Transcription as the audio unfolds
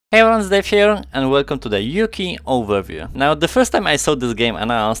Hey everyone, it's Dave here, and welcome to the YUKI overview. Now, the first time I saw this game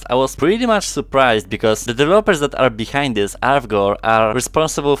announced, I was pretty much surprised because the developers that are behind this, Arvgor, are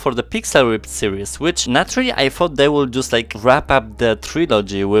responsible for the Pixel Ripped series, which naturally I thought they would just wrap up the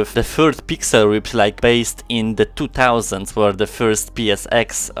trilogy with the third Pixel Ripped based in the 2000s where the first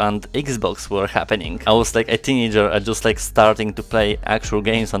PSX and Xbox were happening. I was a teenager, just starting to play actual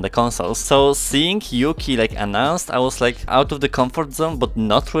games on the consoles. So seeing YUKI announced, I was out of the comfort zone, but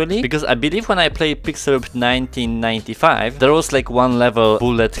not really. Because I believe when I played Pixel Ripped 1995, there was one level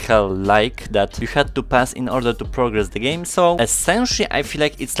bullet hell that you had to pass in order to progress the game. So essentially I feel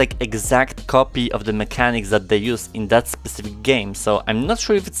it's exact copy of the mechanics that they used in that specific game. So I'm not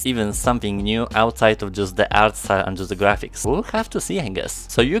sure if it's even something new outside of just the art style and just the graphics. We'll have to see, I guess.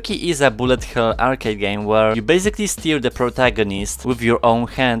 So YUKI is a bullet hell arcade game where you basically steer the protagonist with your own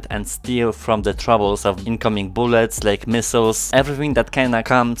hand and steal from the troubles of incoming bullets, missiles, everything that kinda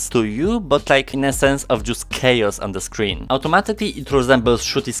comes to you, but in a sense of just chaos on the screen. Automatically it resembles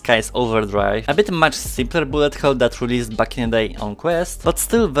Shooty Skies Overdrive, a bit much simpler bullet hell that released back in the day on Quest, but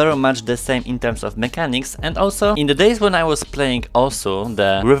still very much the same in terms of mechanics. And also, in the days when I was playing also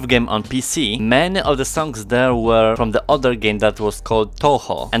the riff game on PC, many of the songs there were from the other game that was called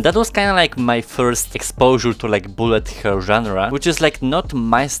Toho, and that was kinda my first exposure to bullet hell genre, which is not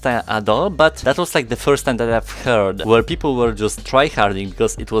my style at all, but that was the first time that I've heard where people were just tryharding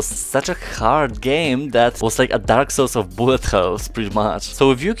because it was such a hard game that was a Dark Souls of bullet hells pretty much. So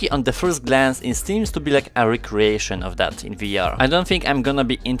with YUKI on the first glance, it seems to be a recreation of that in VR. I don't think I'm gonna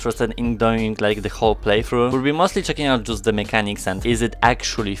be interested in doing the whole playthrough. We'll be mostly checking out just the mechanics and is it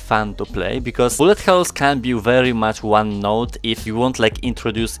actually fun to play, because bullet hells can be very much one note if you want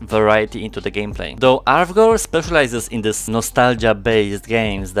introduce variety into the gameplay. Though Arvgor specializes in this nostalgia based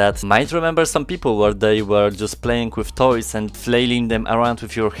games that might remember some people where they were just playing with toys and flailing them around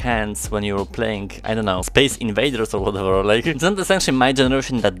with your hands when you were playing, I don't know, Space Invaders or whatever. It's not essentially my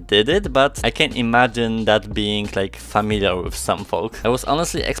generation that did it, but I can imagine that being familiar with some folk. I was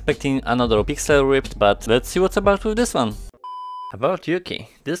honestly expecting another Pixel Ripped, but let's see what's about with this one. About YUKI,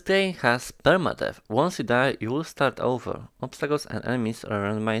 this game has permadeath. Once you die, you will start over. Obstacles and enemies are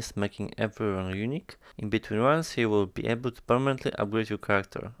randomized, making every run unique. In between runs, you will be able to permanently upgrade your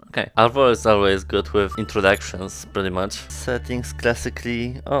character. Okay, Arvor is always good with introductions, pretty much. Settings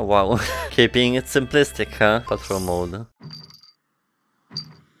classically... oh wow. Keeping it simplistic, huh? Patrol mode.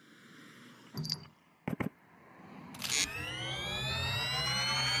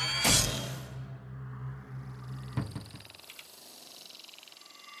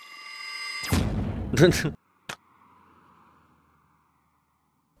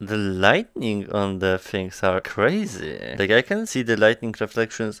 The lightning on the things are crazy. I can see the lightning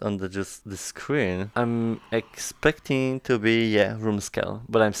reflections on the screen. I'm expecting to be, yeah, room scale,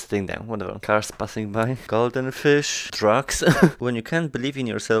 but I'm sitting down, whatever. Cars passing by, golden fish, drugs. When you can't believe in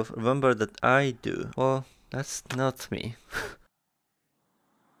yourself, remember that I do. Well, that's not me.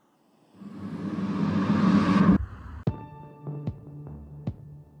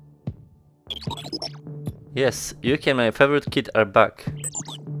 Yes, YUKI and my favorite kid are back.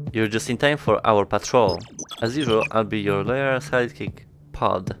 You're just in time for our patrol. As usual, I'll be your loyal sidekick,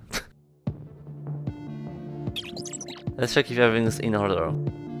 Pod. Let's check if everything's in order.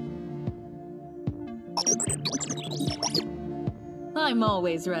 I'm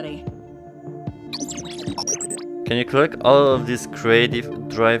always ready. Can you collect all of these creative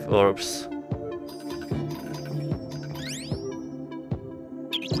drive orbs?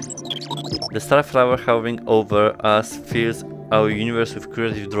 The starflower hovering over us fills our universe with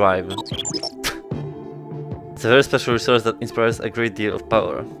creative drive. It's a very special resource that inspires a great deal of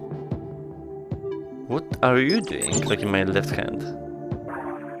power. What are you doing? In my left hand.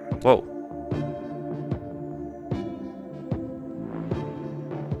 Whoa.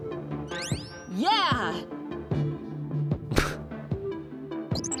 Yeah!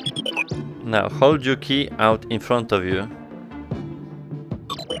 Now hold YUKI out in front of you.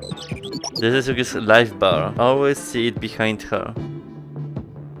 This is Yuki's life bar. Always see it behind her.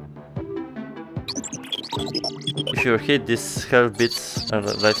 If you're hit, these health bits are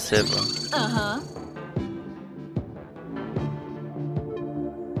a lifesaver. Uh-huh.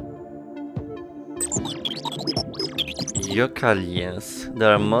 Yokalians. They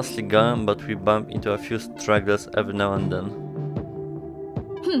are mostly gone, but we bump into a few stragglers every now and then.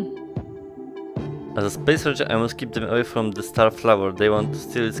 As a space ranger, I must keep them away from the starflower. They want to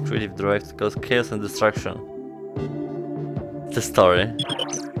steal its creative drive to cause chaos and destruction. The story.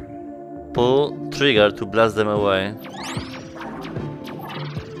 Pull trigger to blast them away.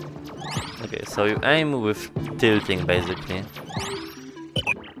 Okay, so you aim with tilting basically.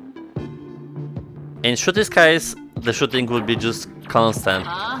 In shooting skies, the shooting will be just constant.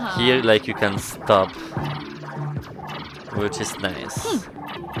 Here, like, you can stop, which is nice.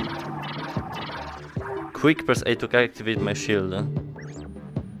 Quick press A to activate my shield.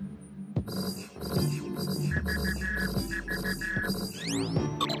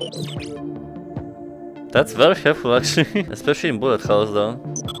 That's very helpful actually, especially in bullet holes though.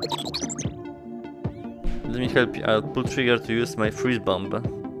 Let me help you out. Pull trigger to use my freeze bomb.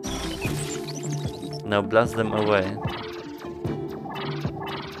 Now blast them away.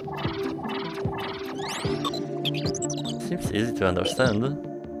 Seems easy to understand.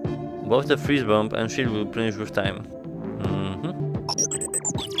 Both the freeze bomb and shield will replenish with time.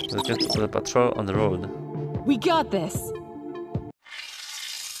 We can put a patrol on the road. We got this.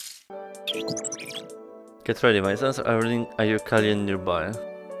 Get ready, my sons are reading a YUKI nearby.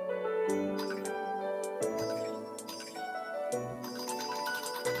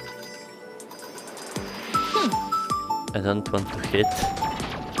 I don't want to hit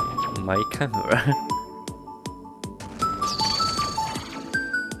my camera.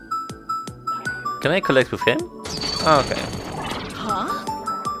 Can I collect with him? Oh, okay. Huh?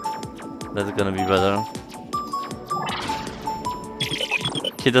 That's gonna be better.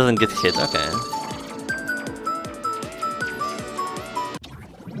 He doesn't get hit, okay.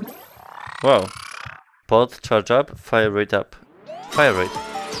 Wow. Pod, charge up, fire rate up. Fire rate.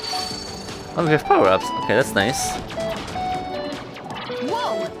 Oh, we have power-ups. Okay, that's nice.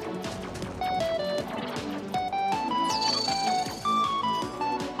 Whoa!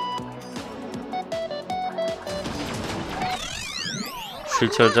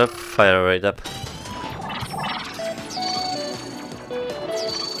 Shield charge up, fire rate up.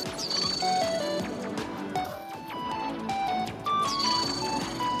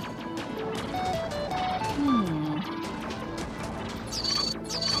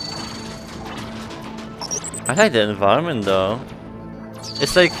 I like the environment though.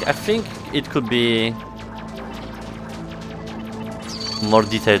 It's like, I think it could be more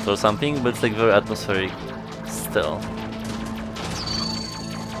detailed or something, but it's like very atmospheric still.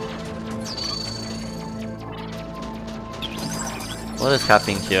 What is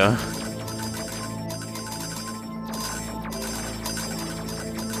happening here?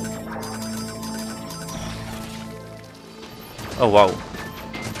 Oh wow.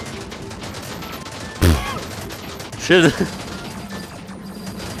 Shit.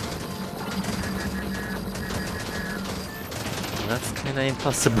 That's kinda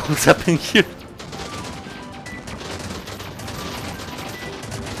impossible what's happening here.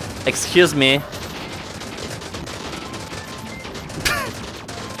 Excuse me.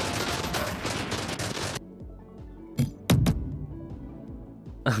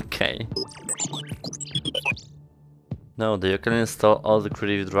 Okay. Now you can install all the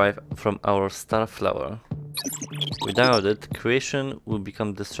creative drive from our Starflower. Without it, creation will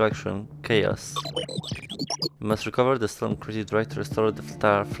become destruction, chaos. You must recover the stolen creative drive to restore the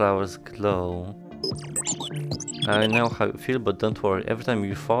Starflower's glow. I know how you feel, but don't worry, every time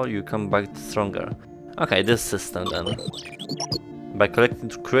you fall, you come back stronger. Okay, this system then. By collecting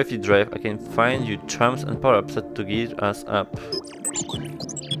creative drive, I can find you charms and power-ups to gear us up.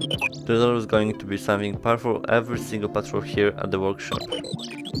 There's always going to be something powerful every single patrol here at the workshop.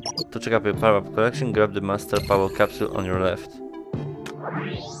 To check up your power-up collection, grab the Master Power Capsule on your left.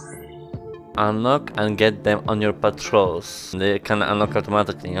 Unlock and get them on your patrols. They can unlock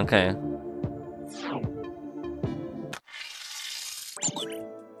automatically, okay.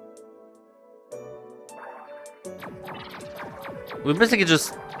 We basically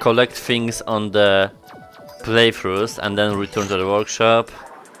just collect things on the playthroughs and then return to the workshop.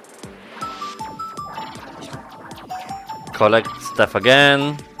 Collect stuff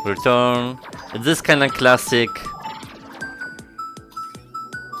again, return. It's this kind of classic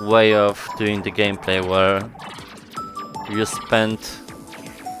way of doing the gameplay where you spend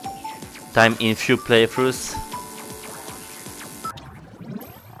time in few playthroughs.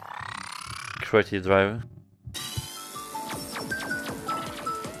 Creative drive.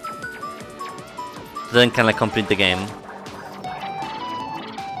 Then can I complete the game?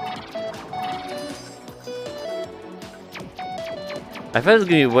 I thought it's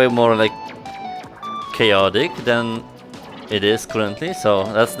gonna be way more like chaotic than it is currently, so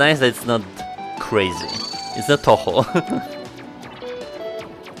that's nice that it's not crazy. It's not Toho.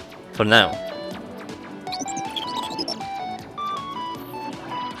 For now.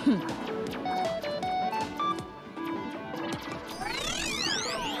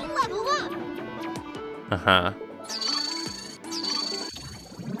 Uh-huh.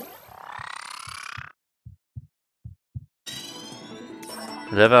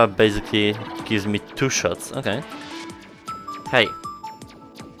 Level up basically gives me 2 shots. Okay. Hey.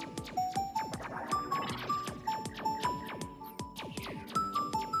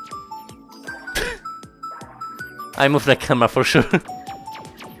 I move the camera for sure.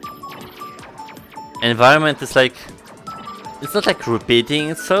 Environment is like... It's not like repeating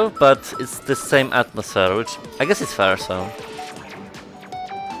itself, but it's the same atmosphere, which I guess is fair, so...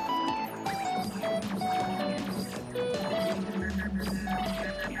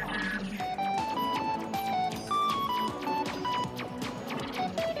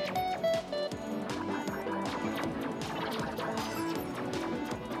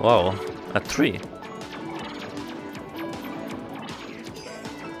 Wow, a tree.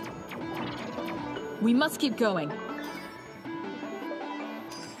 We must keep going.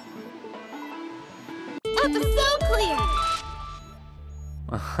 Episode clear!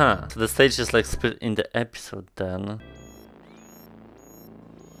 Aha, so the stage is like split in the episode then.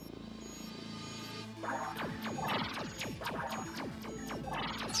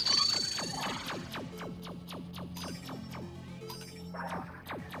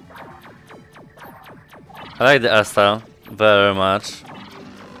 I like the art style very much.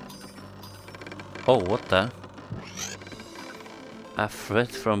 Oh, what the? A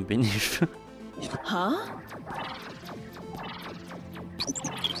threat from beneath. Huh?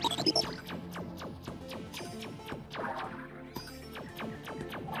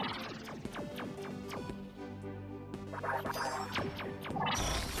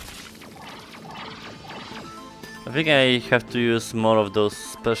 I think I have to use more of those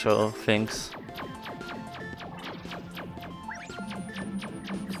special things.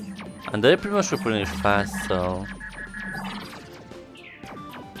 And they pretty much replenish fast, so...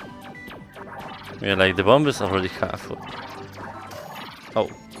 Yeah, like the bomb is already half full. Oh.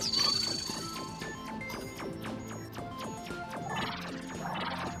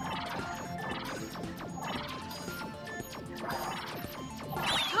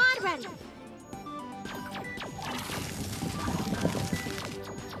 Pod ready!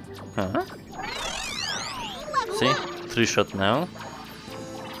 Huh? See? 3 shot now.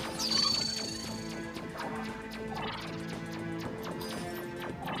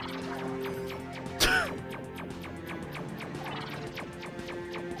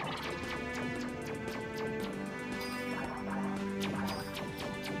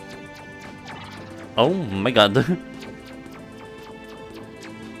 Oh my god.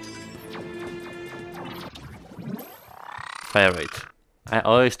 Fire rate. I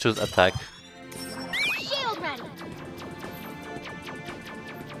always choose attack. Shield ready!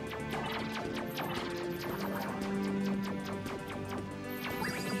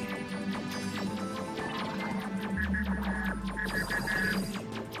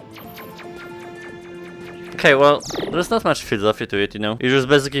 Okay, well, there's not much philosophy to it, you know. You just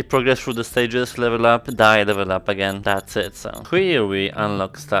basically progress through the stages, level up, die, level up again. That's it, so. Here we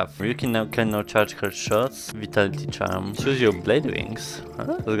unlock stuff. You can now charge her shots. Vitality charm. Choose your blade wings. Huh?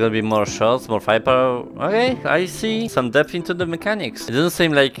 There's gonna be more shots, more firepower. Okay, I see some depth into the mechanics. It doesn't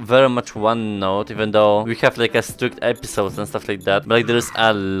seem like very much one note, even though we have like a strict episodes and stuff like that. But like there's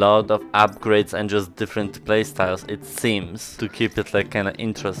a lot of upgrades and just different playstyles, it seems, to keep it like kinda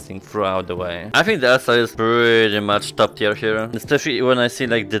interesting throughout the way. I think the art style is pretty much top tier here, especially when I see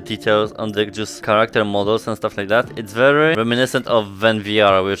like the details on the just character models and stuff like that. It's very reminiscent of Ven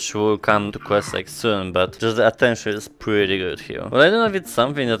VR, which will come to Quest like soon, but just the attention is pretty good here. Well, I don't know if it's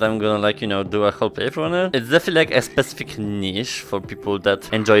something that I'm gonna like, you know, do a whole playthrough on it. It's definitely like a specific niche for people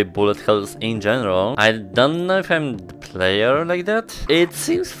that enjoy bullet hells in general. I don't know if I'm the player like that. It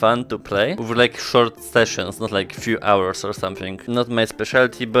seems fun to play with like short sessions, not like few hours or something. Not my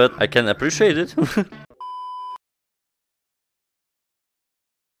specialty, but I can appreciate it.